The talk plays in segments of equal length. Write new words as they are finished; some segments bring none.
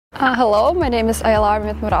Hello, my name is Aylar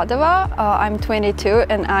Mammetmyradova. I'm 22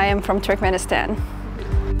 and I am from Turkmenistan.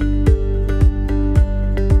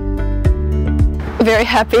 Very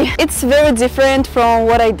happy. It's very different from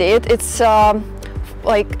what I did. It's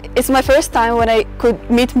my first time when I could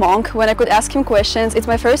meet monk, when I could ask him questions. It's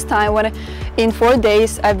my first time when in 4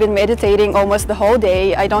 days I've been meditating almost the whole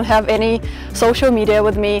day. I don't have any social media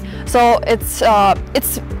with me, so it's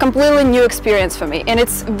completely new experience for me, and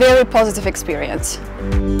it's very positive experience.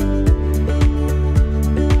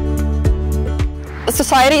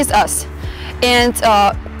 Society is us, and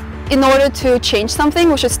in order to change something,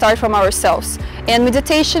 we should start from ourselves. And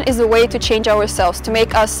meditation is a way to change ourselves, to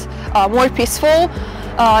make us more peaceful,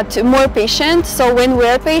 more patient. So when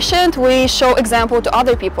we're patient, we show example to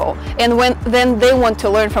other people, and then they want to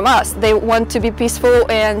learn from us. They want to be peaceful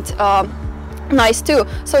and nice too.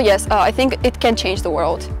 So yes, I think it can change the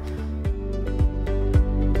world.